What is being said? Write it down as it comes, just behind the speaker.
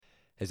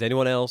Has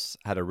anyone else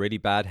had a really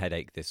bad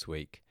headache this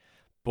week?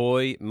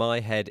 Boy,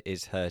 my head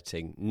is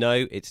hurting.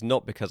 No, it's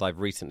not because I've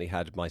recently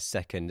had my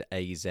second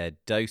AZ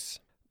dose.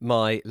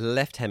 My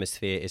left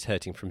hemisphere is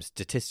hurting from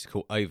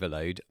statistical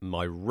overload.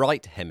 My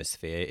right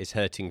hemisphere is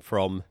hurting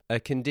from a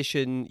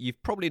condition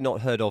you've probably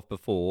not heard of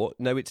before.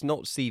 No, it's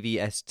not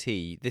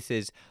CVST. This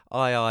is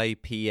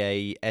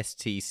IIPA-STC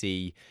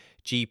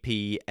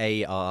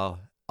GPARIR,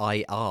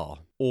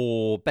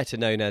 or better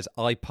known as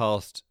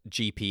I-PAST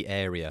GP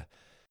area.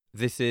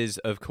 This is,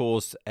 of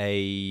course,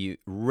 a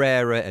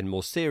rarer and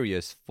more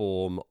serious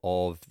form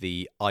of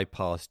the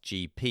I-PAST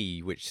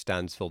GP, which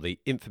stands for the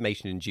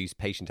Information-Induced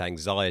Patient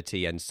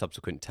Anxiety and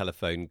Subsequent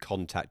Telephone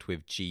Contact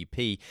with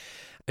GP,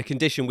 a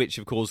condition which,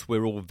 of course,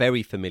 we're all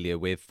very familiar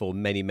with for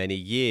many, many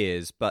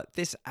years. But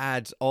this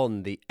adds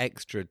on the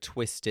extra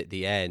twist at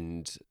the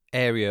end,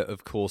 area,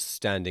 of course,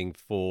 standing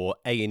for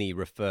A&E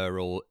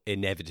referral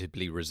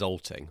inevitably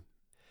resulting.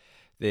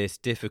 This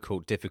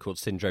difficult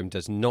syndrome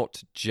does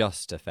not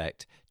just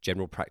affect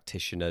general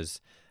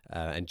practitioners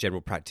and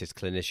general practice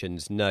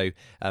clinicians. No,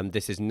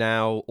 this has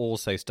now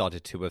also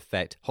started to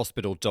affect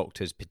hospital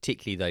doctors,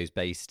 particularly those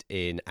based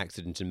in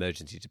accident and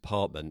emergency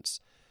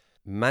departments.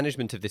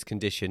 Management of this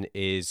condition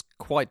is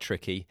quite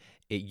tricky.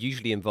 It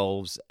usually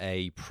involves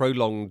a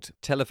prolonged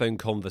telephone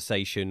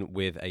conversation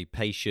with a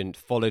patient,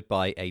 followed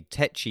by a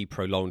tetchy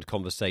prolonged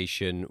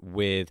conversation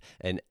with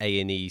an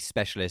A&E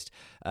specialist,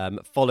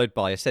 followed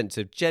by a sense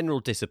of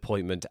general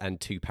disappointment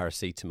and 2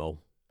 paracetamol.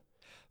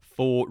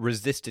 For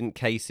resistant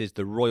cases,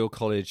 the Royal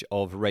College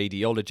of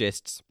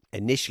Radiologists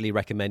initially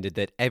recommended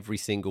that every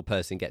single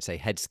person gets a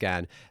head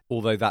scan,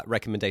 although that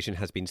recommendation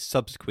has been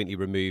subsequently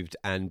removed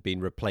and been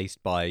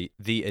replaced by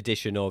the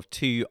addition of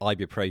 2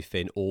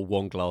 ibuprofen or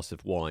 1 glass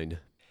of wine.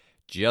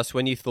 Just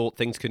when you thought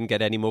things couldn't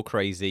get any more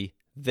crazy,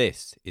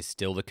 this is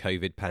still the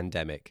COVID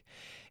pandemic.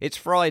 It's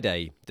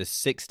Friday, the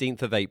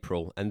 16th of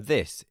April, and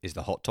this is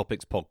the Hot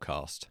Topics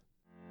podcast.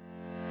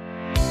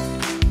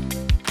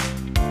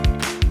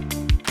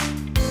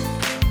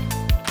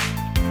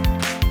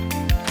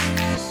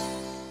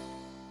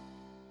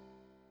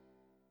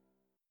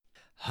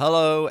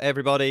 Hello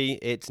everybody,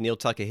 it's Neil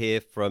Tucker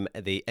here from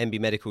the MB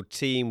Medical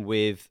team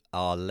with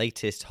our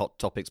latest Hot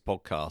Topics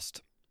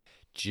podcast.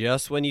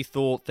 Just when you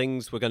thought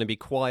things were going to be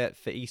quiet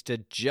for Easter,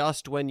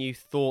 just when you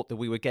thought that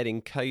we were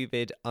getting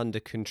COVID under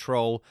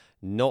control,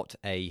 not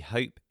a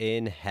hope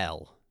in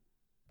hell.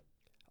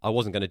 I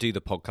wasn't going to do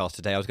the podcast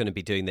today, I was going to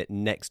be doing it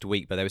next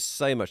week, but there was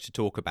so much to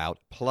talk about.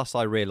 Plus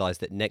I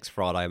realised that next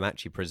Friday I'm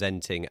actually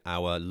presenting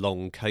our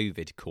long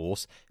COVID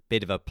course.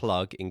 Bit of a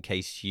plug in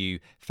case you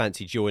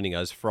fancy joining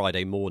us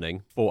Friday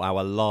morning for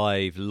our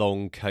live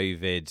long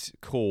COVID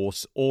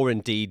course, or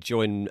indeed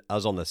join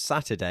us on the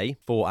Saturday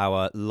for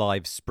our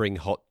live spring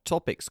hot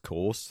topics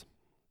course.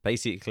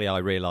 Basically, I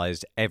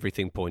realised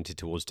everything pointed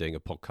towards doing a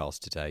podcast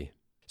today.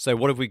 So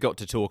what have we got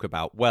to talk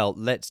about? Well,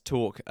 let's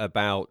talk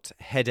about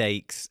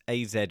headaches,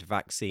 AZ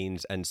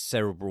vaccines, and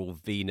cerebral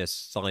venous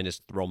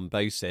sinus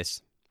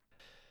thrombosis.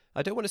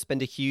 I don't want to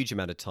spend a huge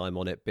amount of time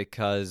on it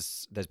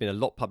because there's been a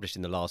lot published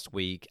in the last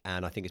week,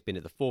 and I think it's been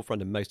at the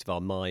forefront of most of our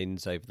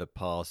minds over the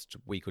past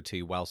week or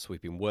two whilst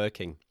we've been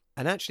working.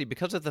 And actually,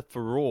 because of the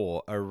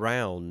furore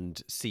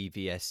around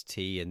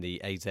CVST and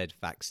the AZ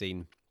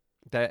vaccine,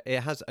 it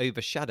has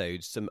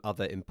overshadowed some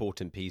other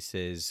important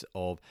pieces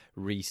of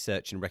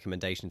research and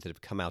recommendations that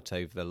have come out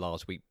over the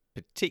last week,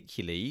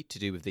 particularly to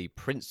do with the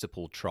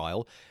Principle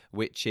trial,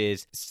 which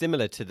is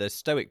similar to the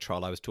STOIC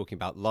trial I was talking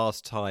about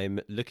last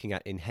time, looking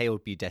at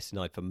inhaled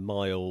budesonide for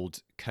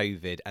mild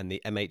COVID, and the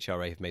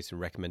MHRA have made some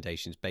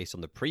recommendations based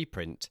on the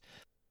preprint.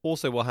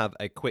 Also, we'll have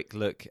a quick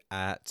look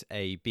at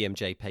a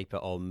BMJ paper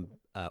on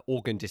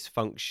organ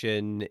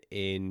dysfunction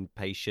in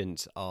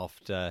patients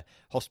after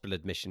hospital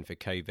admission for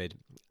COVID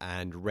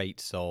and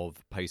rates of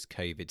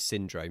post-COVID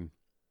syndrome.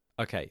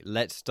 Okay,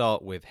 let's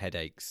start with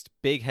headaches.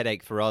 Big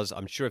headache for us.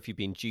 I'm sure if you've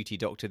been duty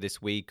doctor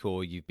this week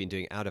or you've been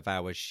doing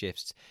out-of-hours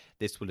shifts,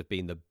 this will have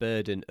been the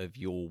burden of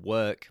your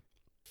work.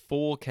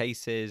 4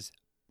 cases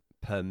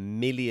per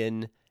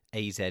million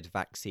AZ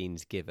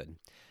vaccines given.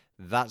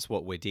 That's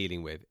what we're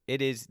dealing with.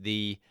 It is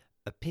the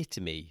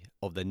epitome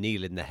of the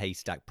needle in the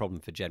haystack problem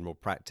for general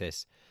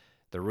practice.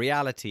 The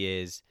reality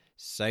is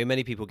so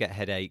many people get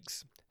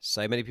headaches.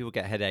 So many people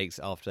get headaches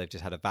after they've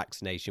just had a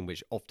vaccination,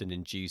 which often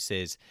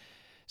induces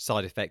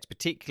side effects,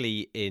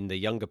 particularly in the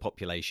younger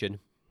population.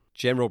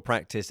 General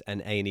practice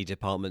and A&E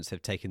departments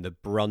have taken the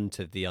brunt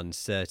of the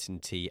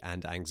uncertainty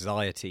and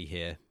anxiety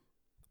here.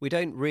 We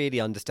don't really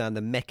understand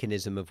the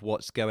mechanism of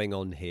what's going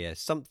on here.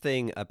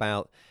 Something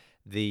about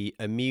the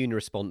immune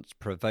response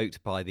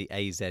provoked by the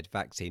AZ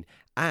vaccine,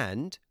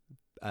 and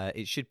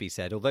it should be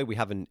said, although we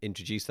haven't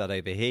introduced that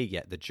over here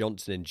yet, the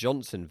Johnson &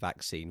 Johnson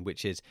vaccine,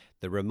 which is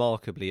the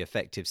remarkably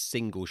effective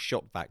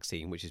single-shot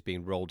vaccine, which is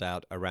being rolled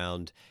out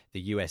around the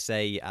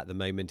USA at the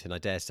moment, and I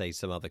dare say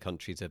some other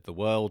countries of the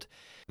world,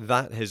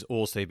 that has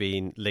also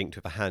been linked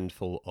with a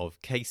handful of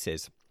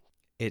cases.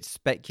 It's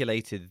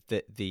speculated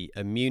that the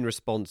immune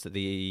response that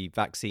the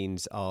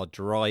vaccines are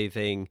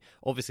driving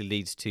obviously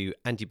leads to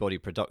antibody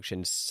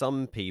production.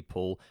 Some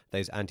people,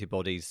 those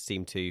antibodies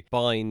seem to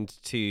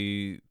bind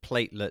to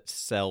platelet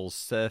cell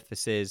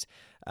surfaces,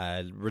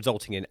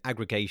 resulting in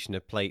aggregation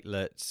of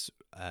platelets,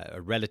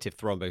 a relative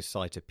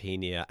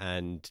thrombocytopenia,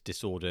 and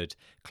disordered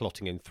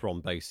clotting and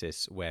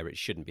thrombosis where it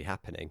shouldn't be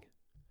happening.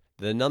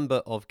 The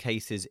number of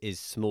cases is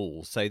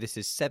small. So this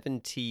is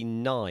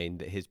 79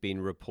 that has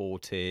been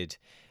reported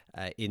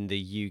in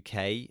the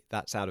UK.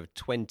 That's out of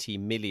 20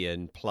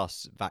 million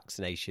plus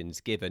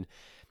vaccinations given.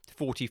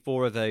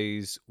 44 of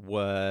those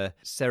were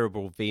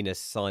cerebral venous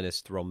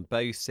sinus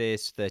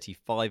thrombosis.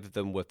 35 of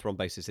them were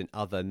thrombosis in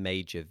other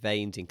major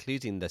veins,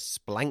 including the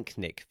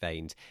splanchnic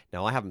veins.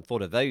 Now, I haven't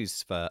thought of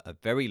those for a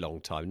very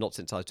long time, not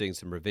since I was doing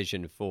some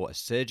revision for a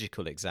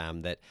surgical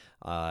exam that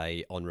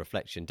I, on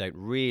reflection, don't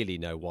really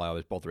know why I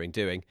was bothering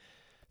doing.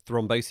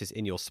 Thrombosis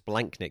in your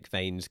splanchnic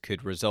veins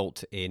could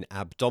result in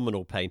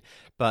abdominal pain,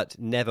 but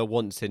never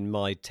once in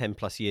my 10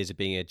 plus years of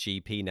being a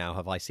GP now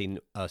have I seen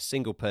a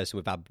single person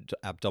with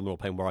abdominal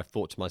pain where I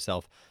thought to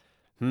myself,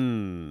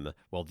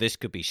 well, this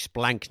could be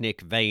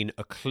splanchnic vein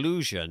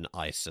occlusion,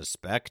 I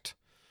suspect.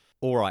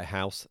 All right,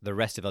 House, the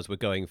rest of us were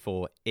going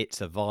for it's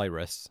a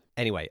virus.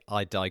 Anyway,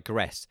 I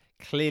digress.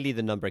 Clearly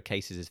the number of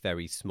cases is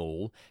very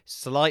small,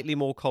 slightly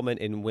more common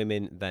in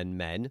women than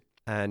men,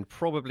 and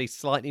probably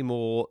slightly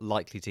more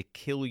likely to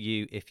kill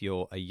you if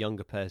you're a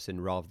younger person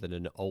rather than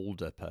an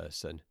older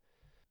person.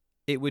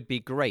 It would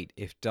be great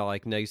if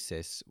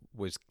diagnosis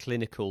was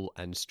clinical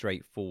and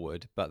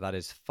straightforward, but that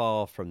is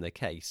far from the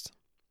case.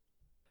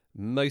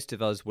 Most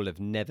of us will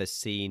have never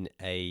seen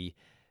a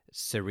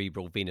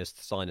cerebral venous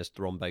sinus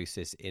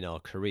thrombosis in our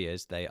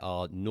careers. They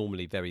are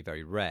normally very,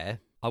 very rare.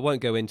 I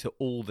won't go into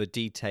all the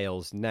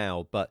details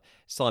now, but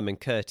Simon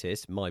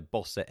Curtis, my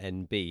boss at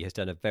NB, has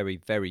done a very,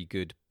 very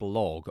good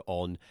blog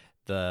on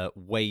the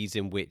ways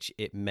in which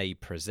it may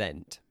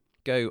present.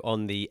 Go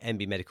on the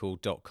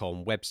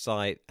nbmedical.com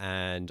website,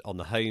 and on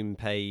the home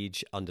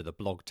page under the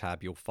blog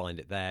tab you'll find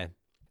it there.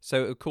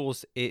 So, of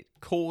course, it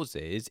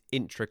causes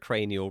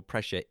intracranial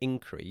pressure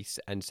increase,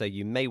 and so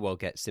you may well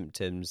get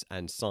symptoms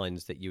and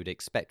signs that you would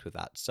expect with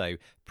that. So,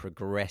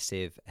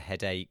 progressive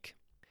headache,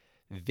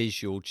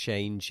 visual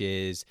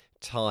changes,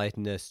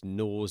 tiredness,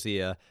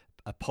 nausea,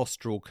 a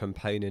postural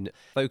component,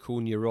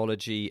 focal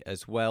neurology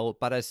as well.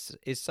 But as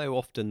is so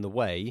often the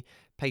way,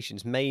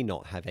 patients may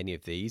not have any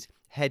of these.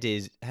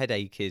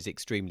 Headache is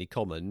extremely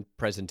common,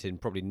 present in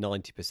probably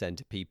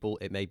 90% of people.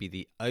 It may be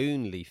the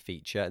only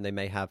feature, and they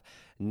may have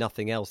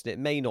nothing else. And it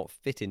may not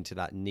fit into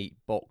that neat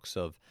box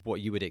of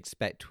what you would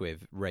expect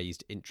with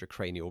raised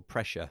intracranial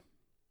pressure.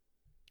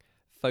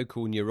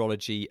 Focal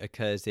neurology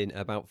occurs in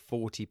about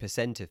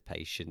 40% of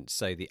patients,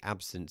 so the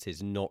absence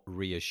is not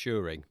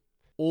reassuring.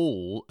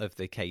 All of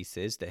the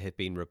cases that have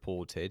been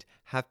reported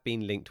have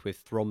been linked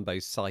with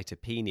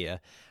thrombocytopenia,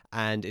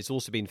 and it's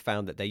also been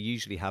found that they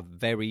usually have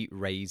very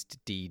raised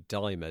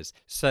D-dimers.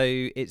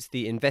 So it's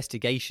the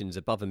investigations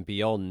above and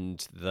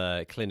beyond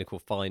the clinical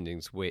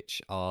findings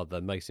which are the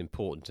most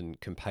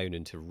important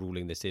component of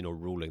ruling this in or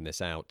ruling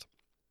this out.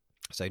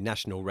 So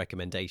national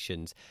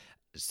recommendations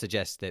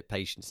suggest that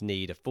patients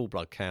need a full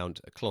blood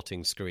count, a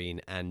clotting screen,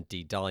 and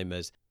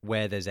D-dimers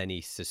where there's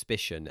any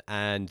suspicion,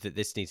 and that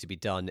this needs to be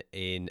done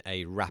in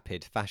a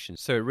rapid fashion.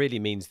 So it really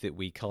means that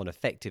we can't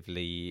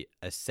effectively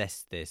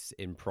assess this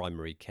in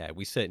primary care.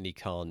 We certainly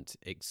can't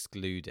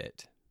exclude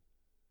it.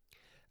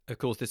 Of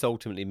course, this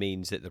ultimately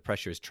means that the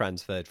pressure is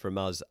transferred from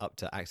us up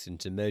to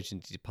accident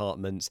emergency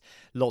departments.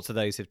 Lots of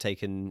those have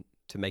taken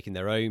to making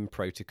their own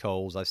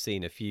protocols. I've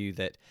seen a few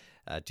that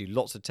do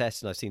lots of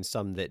tests, and I've seen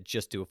some that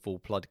just do a full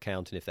blood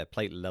count, and if their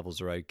platelet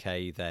levels are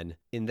okay, then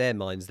in their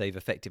minds they've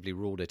effectively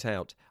ruled it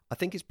out. I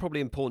think it's probably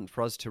important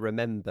for us to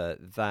remember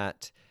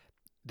that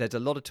there's a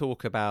lot of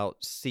talk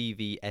about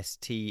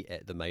CVST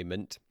at the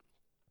moment,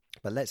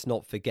 but let's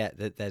not forget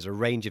that there's a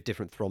range of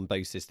different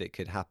thrombosis that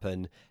could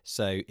happen.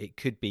 So it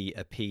could be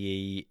a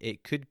PE,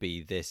 it could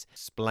be this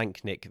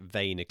splanchnic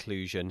vein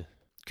occlusion,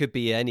 could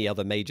be any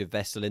other major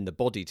vessel in the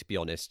body, to be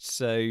honest.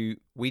 So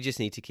we just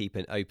need to keep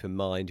an open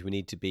mind. We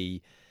need to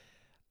be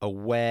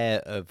aware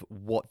of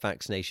what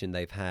vaccination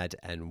they've had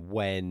and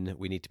when.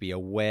 We need to be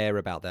aware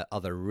about their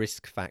other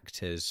risk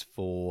factors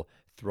for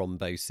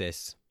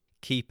thrombosis.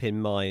 Keep in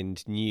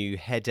mind new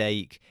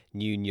headache,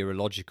 new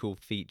neurological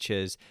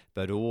features,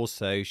 but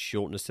also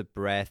shortness of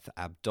breath,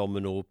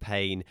 abdominal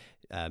pain,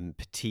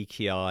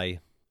 petechiae,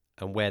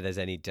 and where there's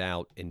any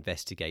doubt,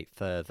 investigate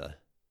further.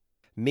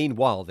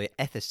 Meanwhile, the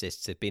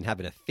ethicists have been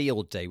having a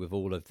field day with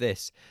all of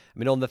this. I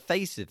mean, on the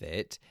face of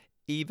it,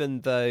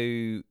 even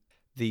though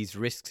these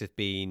risks have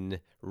been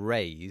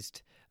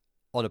raised,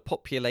 on a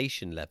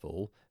population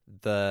level,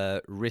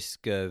 the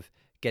risk of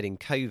getting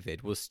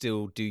COVID will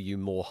still do you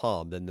more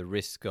harm than the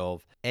risk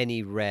of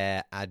any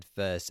rare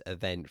adverse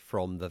event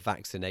from the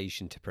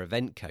vaccination to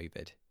prevent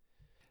COVID.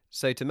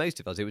 So to most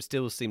of us, it would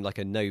still seem like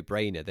a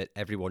no-brainer that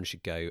everyone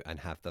should go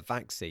and have the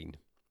vaccine.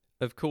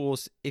 Of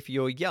course, if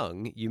you're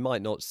young, you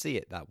might not see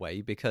it that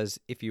way, because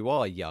if you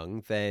are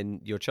young, then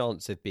your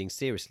chance of being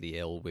seriously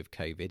ill with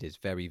COVID is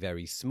very,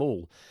 very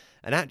small.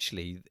 And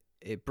actually,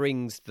 it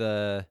brings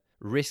the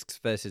risks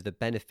versus the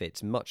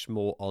benefits much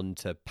more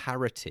onto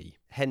parity.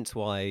 Hence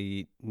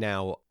why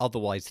now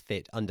otherwise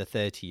fit under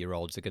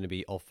 30-year-olds are going to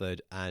be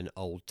offered an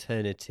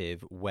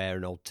alternative where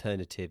an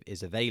alternative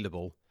is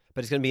available.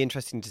 But it's going to be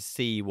interesting to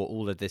see what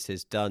all of this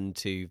has done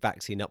to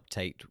vaccine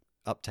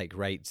uptake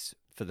rates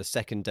for the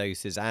second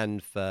doses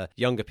and for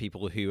younger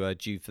people who are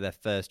due for their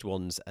first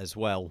ones as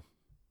well.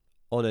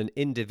 On an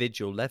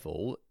individual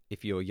level,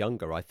 if you're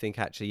younger, I think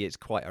actually it's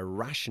quite a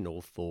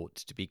rational thought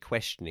to be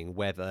questioning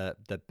whether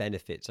the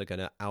benefits are going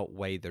to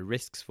outweigh the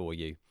risks for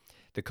you.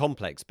 The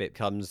complex bit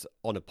comes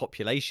on a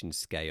population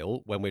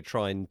scale when we're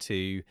trying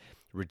to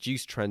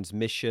reduce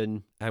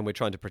transmission and we're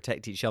trying to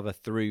protect each other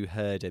through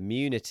herd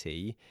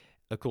immunity.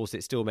 Of course,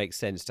 it still makes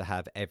sense to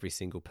have every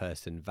single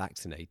person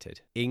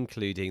vaccinated,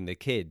 including the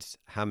kids.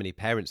 How many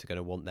parents are going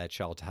to want their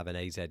child to have an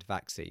AZ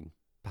vaccine?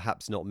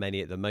 Perhaps not many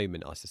at the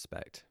moment, I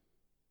suspect.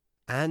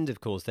 And of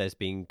course, there's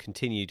been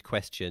continued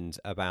questions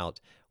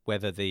about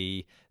whether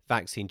the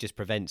vaccine just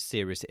prevents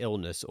serious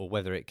illness or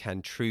whether it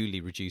can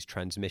truly reduce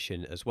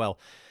transmission as well.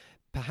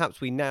 Perhaps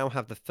we now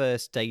have the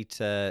first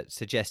data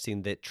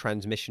suggesting that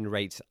transmission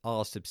rates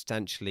are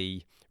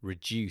substantially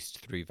reduced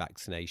through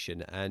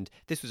vaccination. And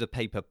this was a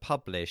paper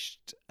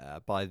published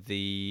by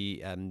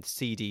the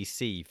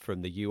CDC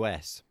from the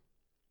US.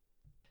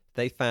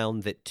 They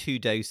found that 2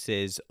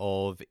 doses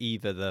of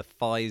either the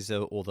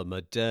Pfizer or the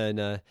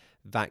Moderna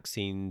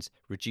vaccines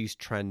reduced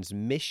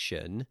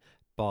transmission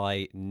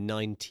by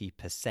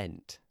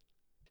 90%.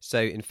 So,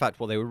 in fact,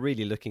 what they were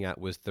really looking at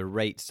was the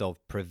rates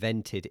of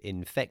prevented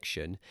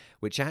infection,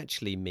 which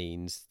actually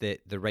means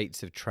that the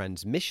rates of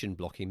transmission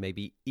blocking may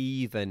be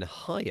even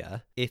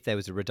higher if there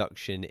was a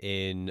reduction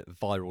in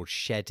viral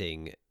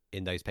shedding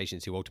in those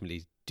patients who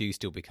ultimately do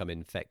still become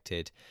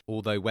infected.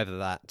 Although whether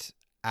that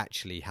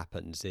actually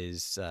happens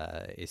is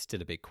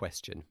still a big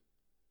question.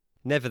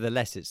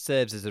 Nevertheless, it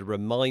serves as a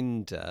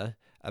reminder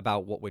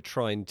about what we're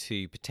trying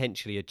to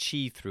potentially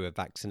achieve through a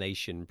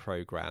vaccination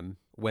program,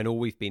 when all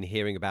we've been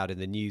hearing about in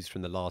the news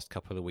from the last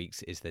couple of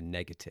weeks is the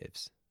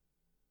negatives.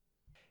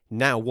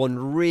 Now, one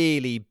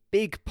really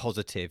big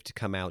positive to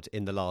come out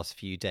in the last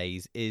few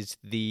days is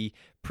the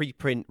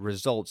preprint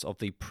results of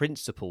the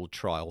Principle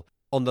trial.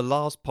 On the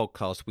last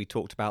podcast, we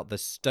talked about the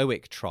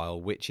STOIC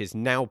trial, which is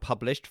now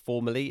published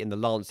formally in the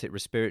Lancet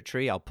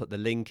Respiratory. I'll put the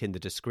link in the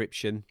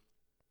description.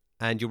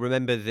 And you'll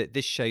remember that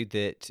this showed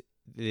that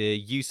the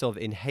use of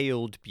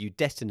inhaled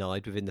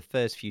budesonide within the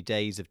first few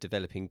days of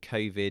developing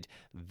COVID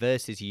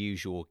versus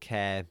usual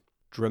care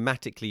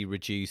dramatically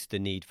reduced the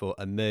need for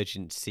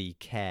emergency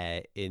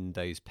care in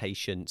those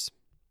patients.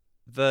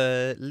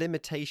 The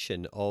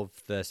limitation of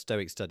the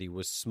STOIC study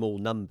was small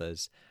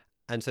numbers,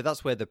 and so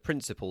that's where the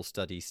Principle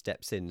study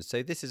steps in.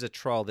 So this is a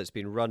trial that's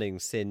been running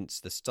since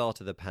the start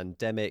of the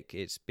pandemic.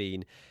 It's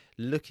been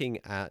looking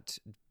at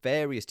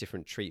various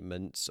different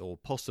treatments or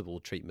possible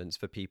treatments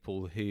for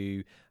people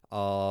who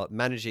are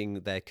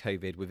managing their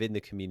COVID within the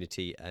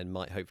community and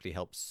might hopefully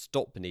help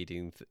stop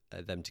needing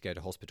them to go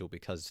to hospital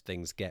because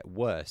things get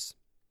worse.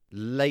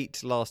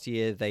 Late last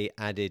year, they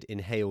added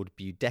inhaled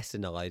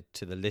budesonide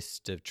to the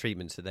list of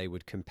treatments that they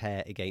would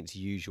compare against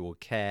usual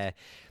care.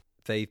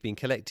 They've been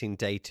collecting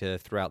data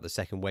throughout the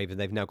second wave, and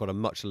they've now got a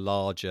much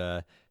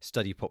larger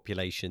study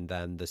population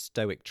than the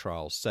STOIC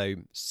trial. So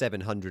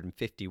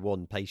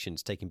 751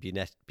 patients taking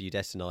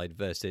budesonide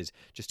versus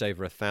just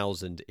over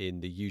 1,000 in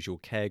the usual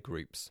care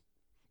groups.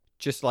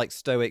 Just like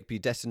STOIC,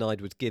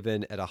 budesonide was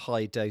given at a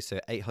high dose, so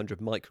 800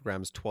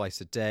 micrograms twice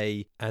a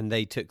day, and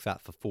they took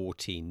that for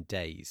 14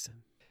 days.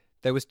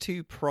 There was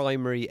 2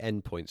 primary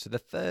endpoints. So the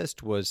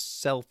first was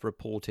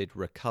self-reported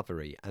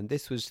recovery, and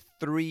this was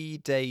 3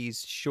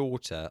 days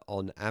shorter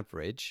on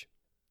average.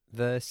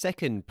 The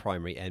second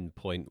primary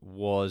endpoint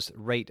was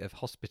rate of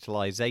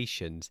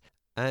hospitalizations,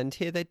 and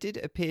here there did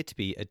appear to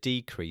be a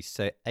decrease.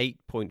 So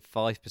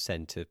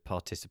 8.5% of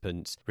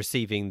participants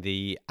receiving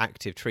the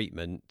active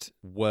treatment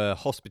were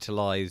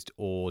hospitalized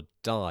or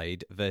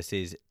died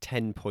versus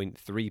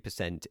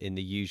 10.3% in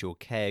the usual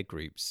care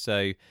groups.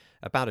 So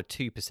about a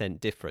 2%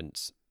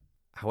 difference.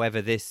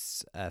 However,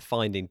 this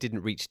finding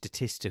didn't reach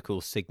statistical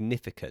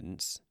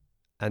significance,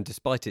 and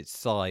despite its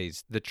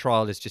size, the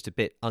trial is just a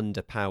bit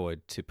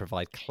underpowered to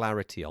provide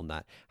clarity on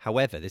that.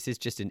 However, this is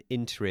just an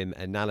interim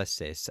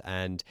analysis,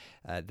 and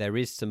there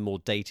is some more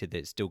data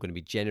that's still going to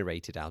be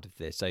generated out of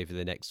this over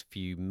the next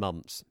few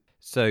months.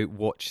 So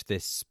watch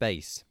this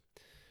space.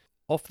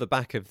 Off the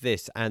back of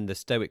this and the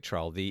STOIC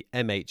trial, the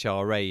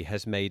MHRA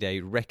has made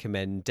a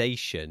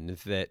recommendation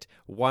that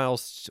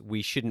whilst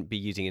we shouldn't be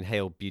using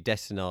inhaled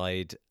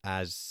budesonide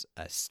as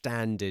a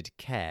standard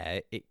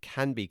care, it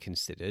can be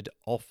considered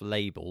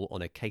off-label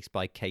on a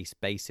case-by-case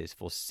basis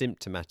for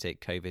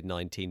symptomatic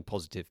COVID-19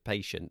 positive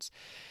patients.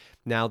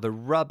 Now, the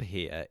rub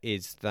here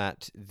is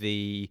that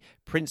the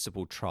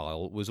Principle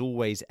trial was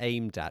always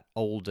aimed at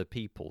older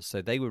people,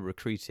 so they were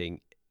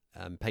recruiting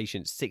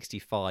patients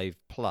 65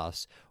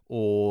 plus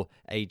or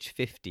age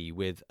 50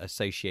 with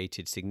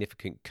associated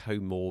significant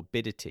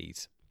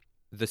comorbidities.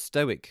 The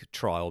STOIC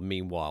trial,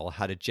 meanwhile,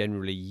 had a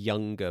generally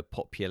younger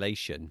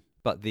population,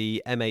 but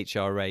the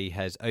MHRA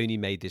has only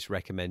made this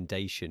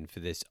recommendation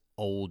for this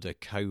older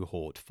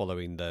cohort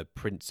following the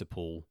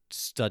principal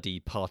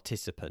study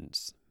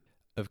participants.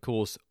 Of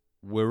course,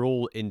 we're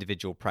all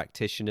individual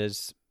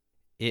practitioners.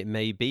 It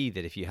may be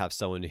that if you have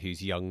someone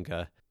who's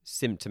younger,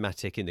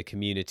 symptomatic in the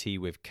community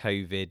with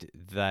COVID,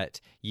 that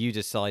you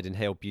decide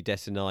inhaled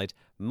budesonide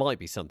might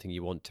be something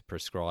you want to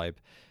prescribe.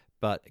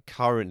 But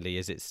currently,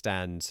 as it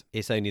stands,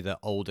 it's only the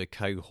older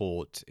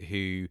cohort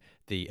who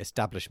the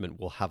establishment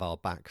will have our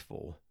back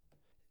for.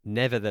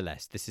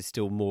 Nevertheless, this is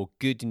still more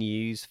good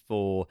news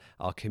for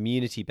our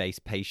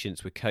community-based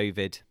patients with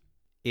COVID.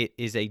 It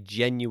is a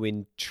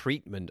genuine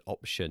treatment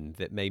option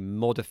that may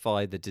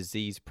modify the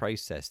disease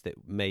process,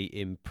 that may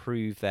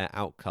improve their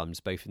outcomes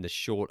both in the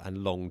short and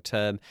long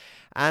term.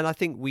 And I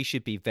think we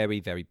should be very,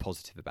 very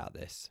positive about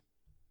this.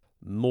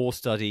 More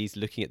studies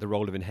looking at the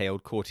role of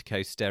inhaled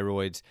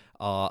corticosteroids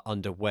are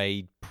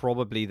underway.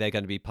 Probably they're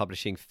going to be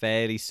publishing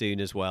fairly soon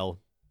as well.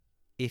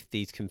 If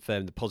these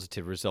confirm the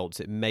positive results,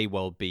 it may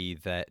well be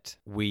that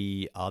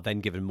we are then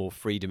given more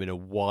freedom in a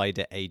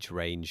wider age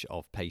range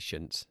of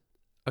patients.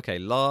 Okay,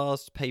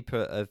 last paper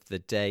of the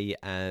day,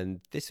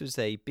 and this was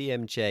a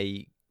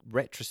BMJ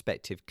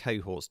retrospective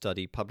cohort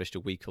study published a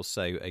week or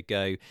so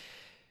ago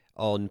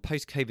on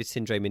post-COVID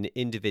syndrome in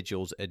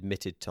individuals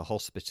admitted to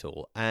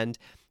hospital. And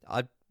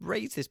I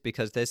raise this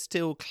because there's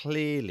still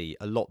clearly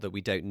a lot that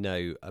we don't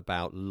know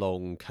about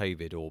long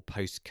COVID or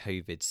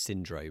post-COVID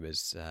syndrome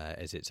as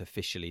it's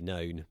officially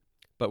known.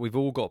 But we've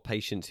all got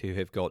patients who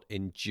have got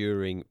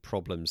enduring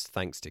problems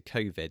thanks to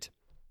COVID.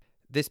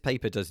 This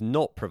paper does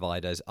not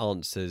provide us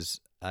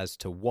answers as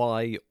to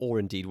why or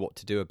indeed what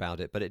to do about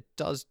it, but it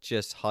does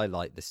just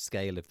highlight the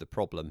scale of the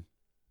problem.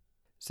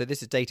 So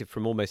this is data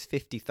from almost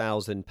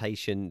 50,000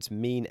 patients,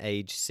 mean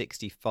age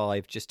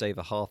 65, just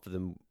over half of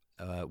them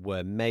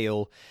were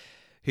male,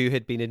 who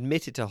had been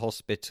admitted to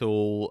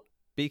hospital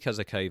because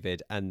of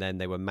COVID, and then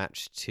they were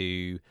matched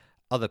to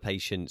other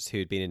patients who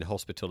had been in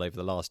hospital over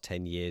the last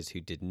 10 years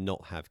who did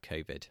not have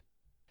COVID.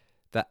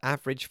 The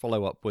average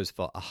follow-up was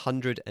for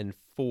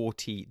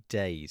 140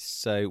 days,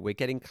 so we're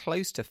getting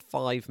close to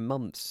 5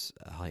 months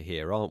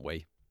here, aren't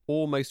we?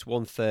 Almost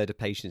 1/3 of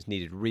patients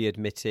needed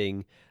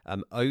readmitting.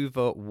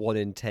 Over 1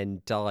 in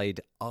 10 died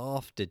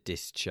after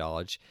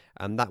discharge,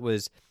 and that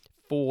was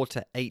 4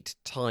 to 8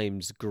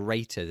 times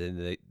greater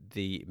than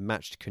the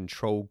matched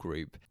control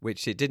group,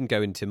 which it didn't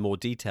go into more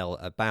detail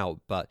about,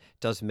 but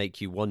does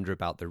make you wonder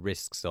about the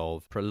risks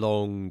of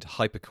prolonged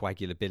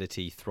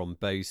hypercoagulability,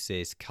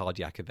 thrombosis,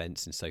 cardiac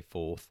events, and so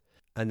forth.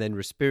 And then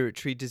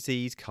respiratory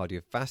disease,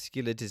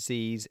 cardiovascular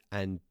disease,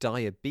 and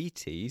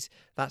diabetes.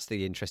 That's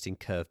the interesting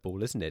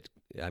curveball, isn't it?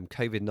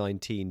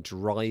 COVID-19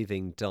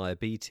 driving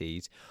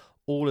diabetes.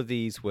 All of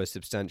these were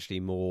substantially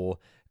more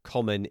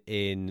common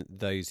in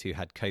those who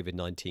had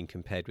COVID-19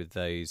 compared with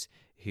those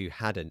who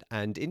hadn't.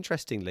 And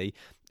interestingly,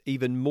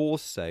 even more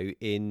so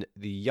in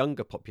the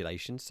younger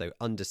population, so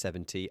under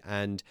 70,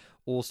 and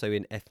also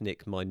in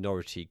ethnic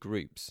minority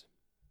groups.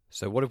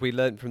 So what have we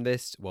learned from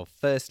this? Well,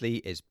 firstly,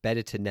 it's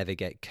better to never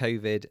get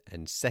COVID.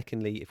 And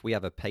secondly, if we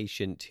have a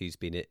patient who's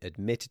been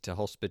admitted to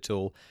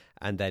hospital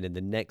and then in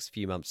the next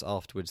few months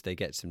afterwards they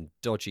get some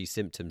dodgy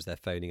symptoms they're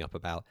phoning up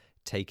about,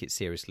 take it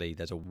seriously.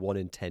 There's a 1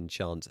 in 10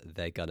 chance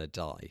they're going to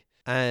die.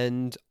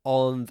 And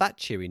on that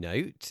cheery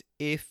note,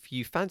 if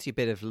you fancy a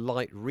bit of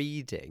light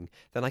reading,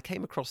 then I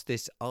came across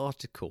this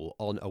article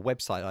on a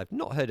website I've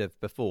not heard of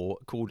before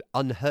called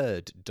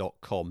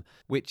unheard.com,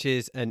 which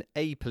is an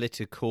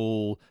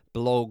apolitical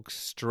blog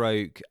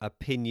stroke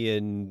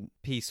opinion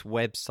piece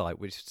website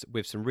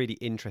with some really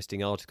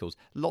interesting articles.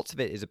 Lots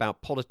of it is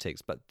about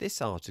politics, but this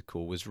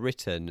article was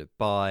written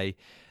by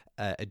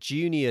a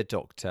junior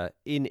doctor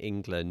in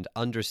England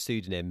under a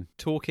pseudonym,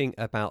 talking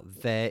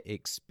about their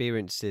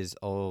experiences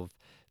of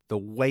the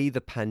way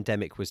the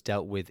pandemic was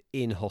dealt with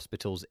in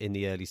hospitals in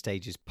the early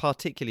stages,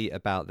 particularly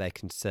about their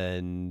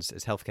concerns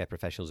as healthcare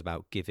professionals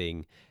about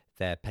giving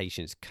their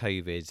patients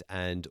COVID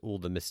and all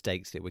the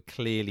mistakes that were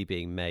clearly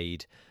being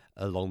made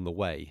along the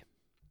way.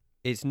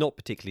 It's not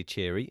particularly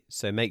cheery,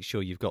 so make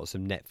sure you've got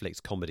some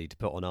Netflix comedy to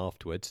put on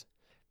afterwards.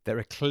 There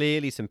are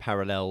clearly some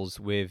parallels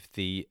with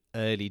the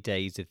early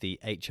days of the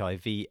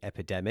HIV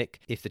epidemic.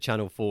 If the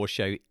Channel 4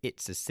 show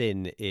It's a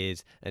Sin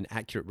is an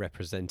accurate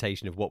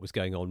representation of what was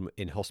going on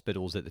in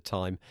hospitals at the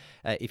time.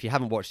 If you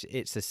haven't watched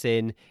It's a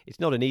Sin, it's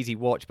not an easy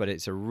watch, but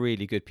it's a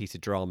really good piece of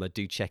drama.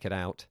 Do check it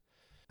out.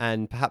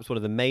 And perhaps one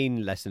of the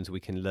main lessons we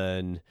can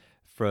learn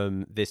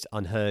from this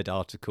Unheard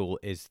article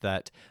is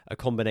that a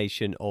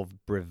combination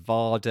of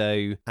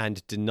bravado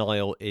and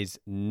denial is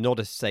not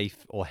a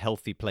safe or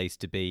healthy place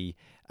to be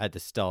at the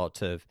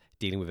start of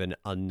dealing with an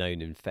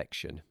unknown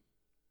infection.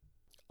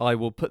 I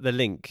will put the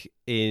link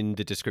in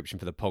the description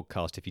for the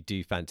podcast if you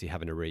do fancy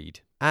having a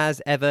read.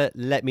 As ever,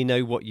 let me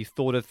know what you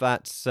thought of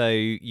that. So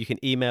you can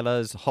email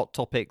us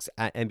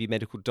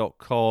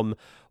hottopics@mbmedical.com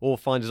or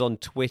find us on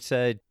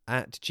Twitter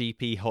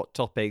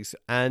 @GPHotTopics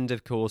and,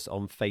 of course,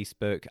 on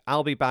Facebook.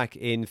 I'll be back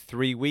in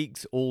 3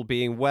 weeks, all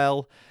being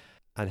well.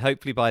 And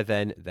hopefully by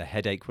then, the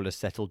headache will have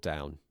settled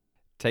down.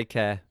 Take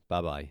care.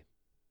 Bye-bye.